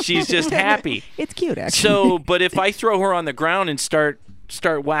and she's just happy. It's cute, actually. So, but if I throw her on the ground and start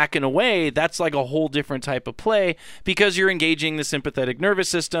whacking away, that's like a whole different type of play, because you're engaging the sympathetic nervous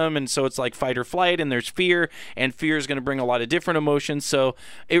system, and so it's like fight or flight, and there's fear, and fear is going to bring a lot of different emotions. So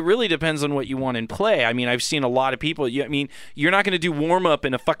it really depends on what you want in play. I mean, I've seen a lot of people, you're not going to do warm up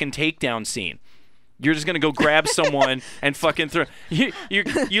in a fucking takedown scene. You're just gonna go grab someone and fucking throw. You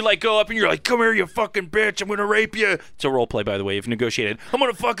like go up and you're like, come here, you fucking bitch, I'm gonna rape you. It's a role play, by the way. You've negotiated. I'm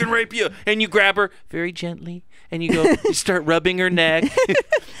gonna fucking rape you, and you grab her very gently, and you go, you start rubbing her neck,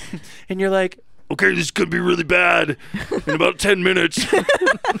 and you're like, okay, this is gonna be really bad in about 10 minutes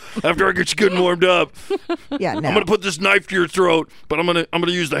after I get you good and warmed up. Yeah, no. I'm gonna put this knife to your throat, but I'm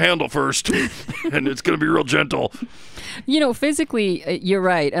gonna use the handle first, and it's gonna be real gentle. Physically, you're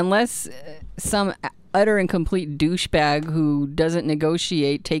right. Unless some utter and complete douchebag who doesn't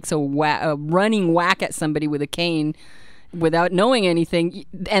negotiate takes a running whack at somebody with a cane without knowing anything,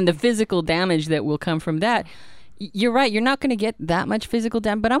 and the physical damage that will come from that. You're right. You're not going to get that much physical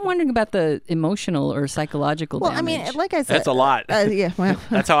damage, but I'm wondering about the emotional or psychological damage. Well, I mean, like I said, that's a lot. Yeah, well,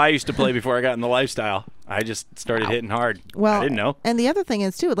 that's how I used to play before I got in the lifestyle. I just started hitting hard. Well, I didn't know. And the other thing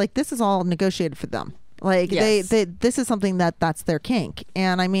is too, like, this is all negotiated for them. Like, yes. this is something that's their kink.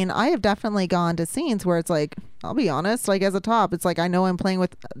 And I mean, I have definitely gone to scenes where it's like, I'll be honest, like as a top, it's like, I know I'm playing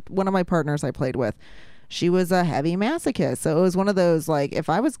with one of my partners I played with. She was a heavy masochist. So it was one of those, like, if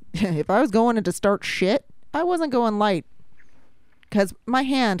I was going in to start shit, I wasn't going light, because my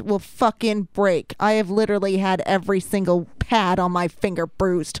hand will fucking break. I have literally had every single pad on my finger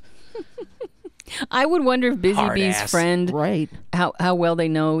bruised. I would wonder if Busy Hard Bee's ass. friend, Right. how well they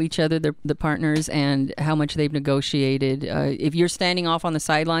know each other, the partners, and how much they've negotiated. If you're standing off on the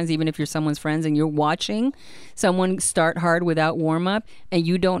sidelines, even if you're someone's friends, and you're watching someone start hard without warm up, and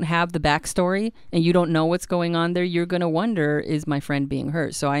you don't have the backstory, and you don't know what's going on there, you're going to wonder, is my friend being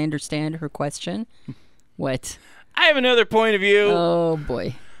hurt? So I understand her question. What? I have another point of view. Oh,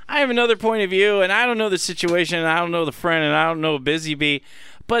 boy. I have another point of view, and I don't know the situation, and I don't know the friend, and I don't know Busy Bee.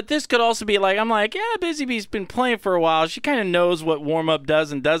 But this could also be like, I'm like, yeah, Busy Bee's been playing for a while. She kind of knows what warm-up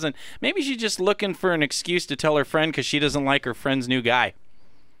does and doesn't. Maybe she's just looking for an excuse to tell her friend because she doesn't like her friend's new guy.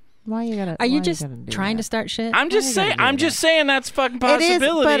 Why you gotta? Are you just trying to start shit? I'm just saying that's a fucking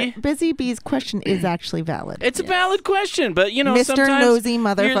possibility. It is, but Busy Bee's question is actually valid. It's a valid question, but Mr. sometimes Nosy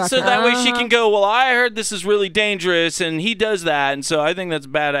motherfucker. So that way she can go, well, I heard this is really dangerous, and he does that, and so I think that's a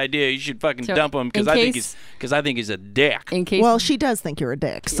bad idea. You should fucking dump him because I think he's a dick. In case, well, she does think you're a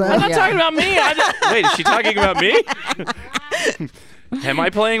dick. So I'm not talking about me. Wait, is she talking about me? Am I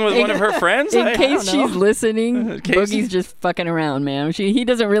playing with one of her friends? In case she's listening, case- Boogie's just fucking around, man. He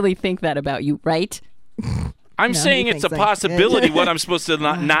doesn't really think that about you, right? I'm No, saying he it's a thinks that. possibility. What I'm supposed to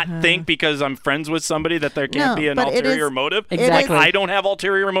not think because I'm friends with somebody that there can't No, be an but it ulterior is- motive. Exactly. I don't have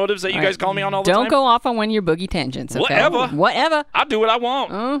ulterior motives that you guys call me on all the Don't time. go off on one of your Boogie tangents, okay? Whatever. I'll do what I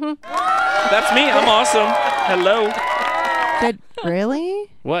want. That's me. I'm awesome. Hello. Really?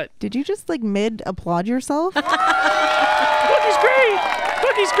 What? Did you just like mid applaud yourself? Boogie's great.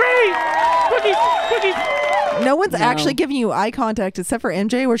 Boogie's great. Boogie's. No one's No. actually giving you eye contact except for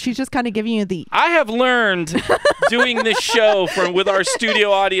MJ, where she's just kind of giving you the. I have learned doing this show with our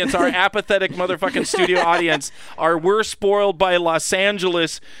studio audience, our apathetic motherfucking studio audience, our We're Spoiled by Los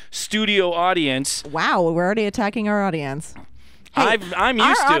Angeles studio audience. Wow, we're already attacking our audience. Hey, I'm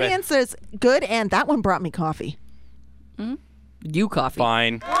used our to audience is good, and that one brought me coffee. You coffee.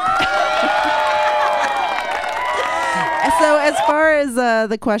 Fine. So as far as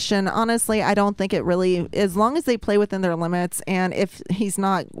the question, honestly, I don't think it really, as long as they play within their limits, and if he's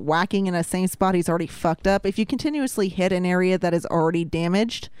not whacking in the same spot he's already fucked up, if you continuously hit an area that is already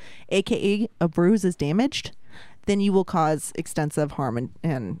damaged, aka a bruise is damaged, then you will cause extensive harm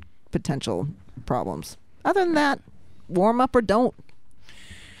and potential problems. Other than that, warm up or don't.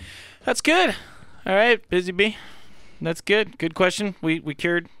 That's good. All right, Busy Bee. That's good. Good question. We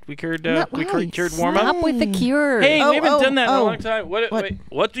cured cured warm up. Up with the cure. Hey, Oh, we haven't done that in a oh. long time. What? What? Wait,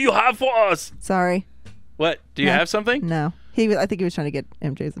 what do you have for us? Sorry. What? Do you No. have something? No. I think he was trying to get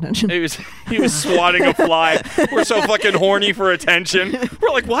MJ's attention. He was swatting a fly. We're so fucking horny for attention.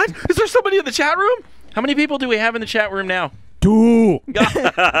 We're like, what? Is there somebody in the chat room? How many people do we have in the chat room now? 2.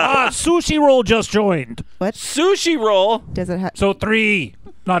 Sushi Roll just joined. What? Sushi Roll Does it have So 3,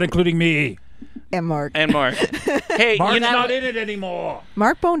 not including me. and Mark? and Mark. Hey, Mark's you know, not in it anymore.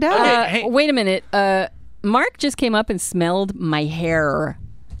 Mark boned out. Okay. Hey. Wait a minute. Mark just came up and smelled my hair.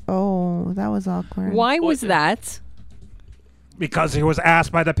 Oh, that was awkward. Why was that? Because he was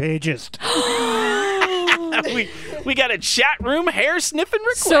asked by the pagist. we got a chat room hair sniffing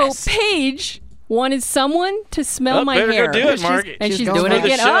So request. Paige wanted someone to smell my better hair. go do it, Mark. And she's going doing for it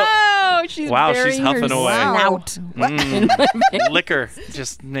the again. show. Oh, she's Wow, she's burying huffing her away. snout. Liquor.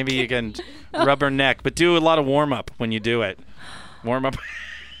 Just maybe you can rub her neck, but do a lot of warm up when you do it. Warm up.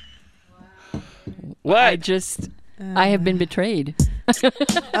 What? I have been betrayed.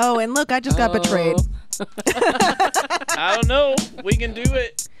 Oh, and look, I just got betrayed. I don't know. We can do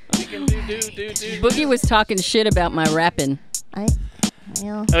it. We can do. Boogie was talking shit about my rapping.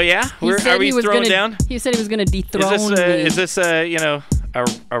 Well, Oh yeah, are we throwing down? He said he was going to dethrone me. Is this a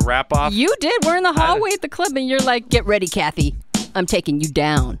wrap off? You did. We're in the hallway at the club, and you're like, "Get ready, Kathy. I'm taking you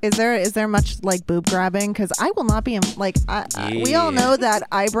down." is there much like boob grabbing? Because I will not be we all know that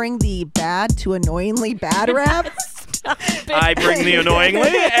I bring the bad to annoyingly bad rap. I bring the annoyingly,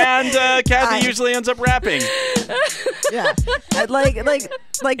 and Kathy usually ends up rapping. Yeah, like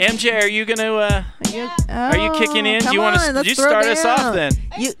MJ, are you gonna? Are you kicking in? Do you want to? Let's You throw start it us off down. then.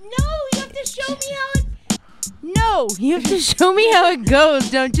 You, You have to show me how it. No, you have to show me how it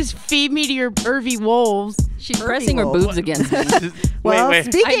goes. Don't just feed me to your pervy wolves. She's pressing her boobs agaginst me. well, wait.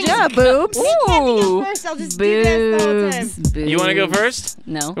 speaking I of boobs, Ooh, First, I'll just do this the whole time. boobs. You want to go first?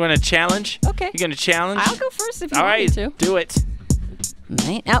 No. You want to challenge? Okay. You gonna challenge? I'll go first if you All want right, me to. do it.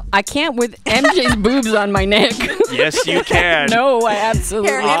 Man, I can't with MJ's boobs on my neck. Yes, you can. No, I absolutely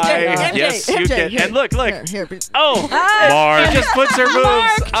Here, cannot. MJ, yes, you MJ, can. here. And look. Here, Oh, Mark just puts her boobs.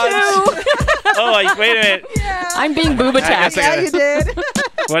 Mark, Oh, wait a minute. I'm being boob attacked. I yeah, guess you did.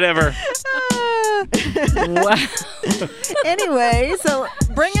 Whatever. Wow. Anyway, so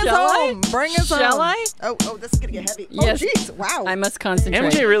bring us Shall home. I? Bring us home. Shall I? Oh, this is gonna get heavy. Yes. Oh, jeez. Wow. I must concentrate.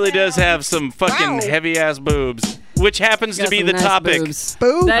 MJ really does have some fucking Wow. heavy ass boobs, which happens to Got be some the nice topic boobs.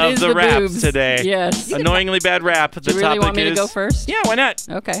 Boobs. That of is the rap boobs. today. Yes. Annoyingly bad rap. The Do you really topic want me is. to go first? Yeah, why not?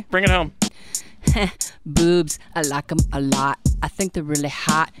 Okay. Bring it home. Boobs, I like them a lot. I think they're really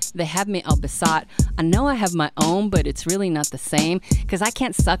hot. They have me all beside. I know I have my own, but it's really not the same. Cause I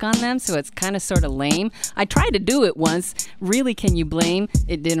can't suck on them, so it's kind of sort of lame. I tried to do it once. Really, can you blame?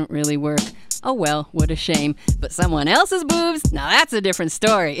 It didn't really work. Oh well, what a shame. But someone else's boobs? Now that's a different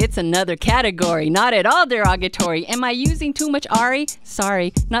story. It's another category, not at all derogatory. Am I using too much Ari?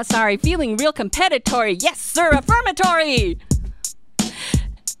 Sorry, not sorry. Feeling real competitory. Yes, sir, affirmatory.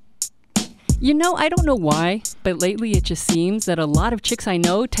 You know, I don't know why, but lately it just seems that a lot of chicks I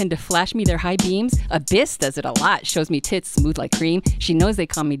know tend to flash me their high beams. Abyss does it a lot, shows me tits smooth like cream. She knows they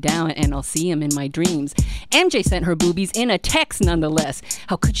calm me down and I'll see them in my dreams. MJ sent her boobies in a text nonetheless.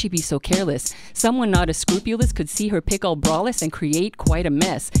 How could she be so careless? Someone not as scrupulous could see her pic all braless and create quite a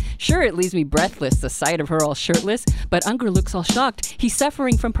mess. Sure, it leaves me breathless, the sight of her all shirtless, but Unger looks all shocked. He's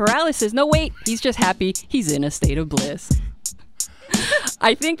suffering from paralysis. No, wait, he's just happy. He's in a state of bliss.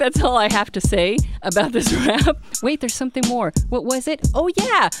 I think that's all I have to say about this rap. Wait, there's something more. What was it? Oh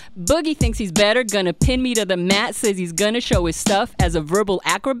yeah, Boogie thinks he's better, gonna pin me to the mat, says he's gonna show his stuff as a verbal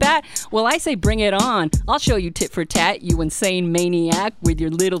acrobat. Well, I say bring it on. I'll show you tit for tat, you insane maniac with your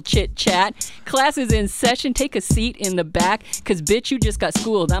little chit chat. Class is in session, take a seat in the back, cause bitch, you just got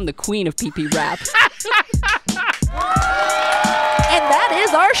schooled. I'm the queen of PP rap. And that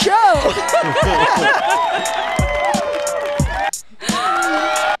is our show.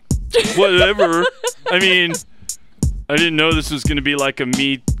 Whatever. I mean, I didn't know this was going to be like a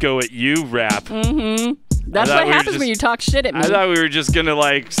me go at you rap. Mm-hmm. That's what happens when you talk shit at me. I thought we were just going to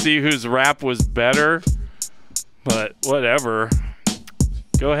like see whose rap was better. But whatever.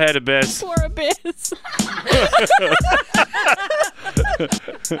 Go ahead, Abyss. Poor Abyss.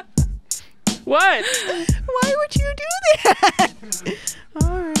 What? Why would you do that?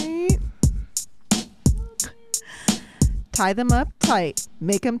 All right. Tie them up tight.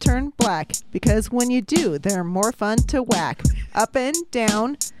 Make them turn black. Because when you do, they're more fun to whack. Up and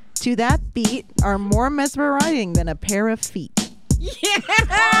down to that beat are more mesmerizing than a pair of feet. Yes!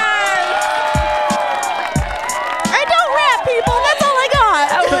 I don't rap, people. That's all I got.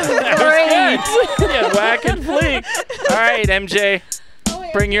 That was great. Yeah, whack and fleek. All right, MJ.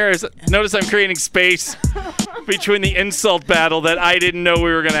 Bring yours. Notice I'm creating space between the insult battle that I didn't know we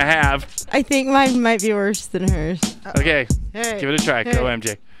were going to have. I think mine might be worse than hers. Okay. Hey. Give it a try. Go,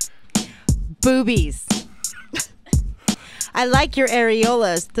 MJ. Boobies. I like your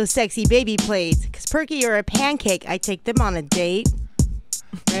areolas, those sexy baby plates. Because Perky, you're a pancake. I take them on a date.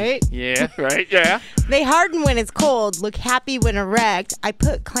 Right? Yeah, right, yeah. They harden when it's cold, look happy when erect. I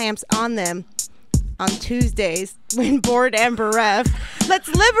put clamps on them on Tuesdays when bored and bereft. Let's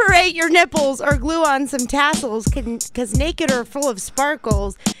liberate your nipples or glue on some tassels, because naked or full of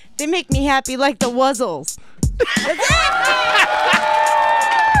sparkles, they make me happy like the wuzzles.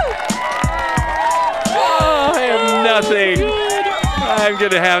 Oh, I have nothing. I'm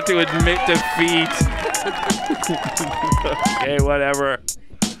going to have to admit defeat. Okay, whatever.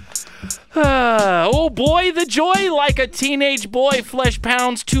 Oh boy, the joy, like a teenage boy, flesh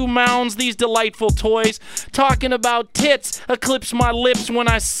pounds 2 mounds, these delightful toys. Talking about tits, eclipse my lips when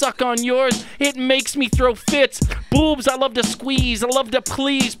I suck on yours. It makes me throw fits. Boobs, I love to squeeze, I love to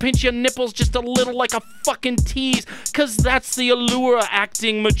please. Pinch your nipples just a little like a fucking tease. Cause that's the allure,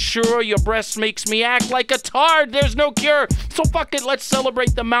 acting mature. Your breast makes me act like a tard, there's no cure. So fuck it, let's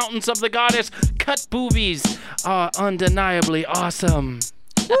celebrate the mountains of the goddess. Cut boobies are undeniably awesome.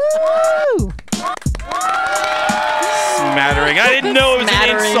 Woo! Smattering. I didn't know it was an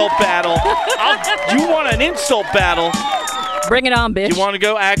insult battle. You want an insult battle? Bring it on, bitch. You want to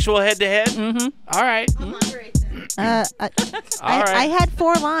go actual head to head? Mm-hmm. All right. I had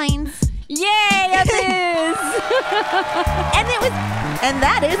 4 lines. Yay, Abyss! And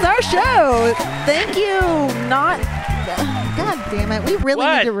that is our show. Thank you. God damn it. We really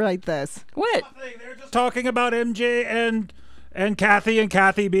What? need to write this. What? They're just talking about MJ and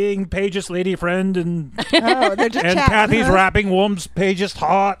Kathy being Paige's lady friend and Oh, they're just and chatting, Kathy's huh? rapping Womb's Paige's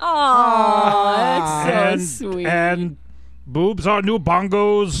hot. Oh, and, that's so sweet. and boobs are new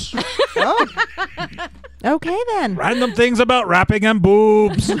bongos. Oh. Okay, then. Random things about rapping and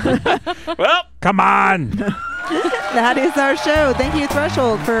boobs. Well, Come on. That is our show. Thank you,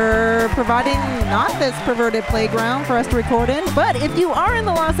 Threshold, for providing not this perverted playground for us to record in. But if you are in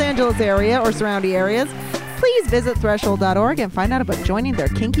the Los Angeles area or surrounding areas, please visit threshold.org and find out about joining their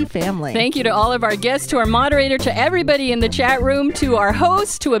kinky family. Thank you to all of our guests, to our moderator, to everybody in the chat room, to our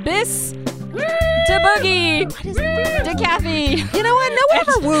host, to Abyss, to Boogie, to Kathy. You know what? No one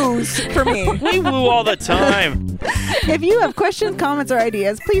ever woos for me. we woo all the time. If you have questions, comments, or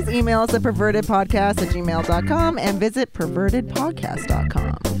ideas, please email us at pervertedpodcast@gmail.com and visit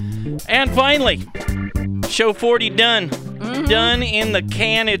pervertedpodcast.com. And finally, show 40 done. Done in the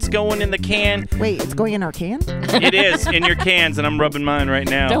can. It's going in the can. Wait, it's going in our can? It is in your cans, and I'm rubbing mine right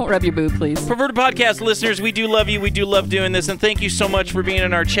now. Don't rub your boob, please. Perverted Podcast listeners, we do love you. We do love doing this. And thank you so much for being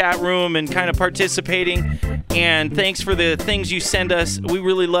in our chat room and kind of participating. And thanks for the things you send us. We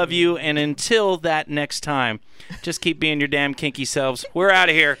really love you. And until that next time, just keep being your damn kinky selves. We're out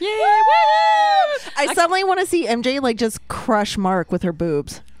of here. Yay! Woo! I suddenly want to see MJ like just crush Mark with her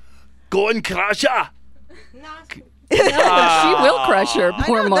boobs. Go and crush her. She will crush her,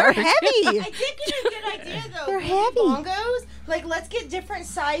 poor Mark. They're heavy. I think it's a good idea, though. They're heavy. Bongos, like, let's get different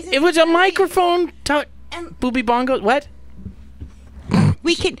sizes. It was a microphone. And- Booby bongo. What?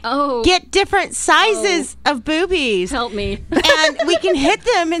 We can Oh. get different sizes of boobies. Help me. And we can hit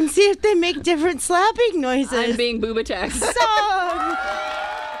them and see if they make different slapping noises. I'm being boob attacked. So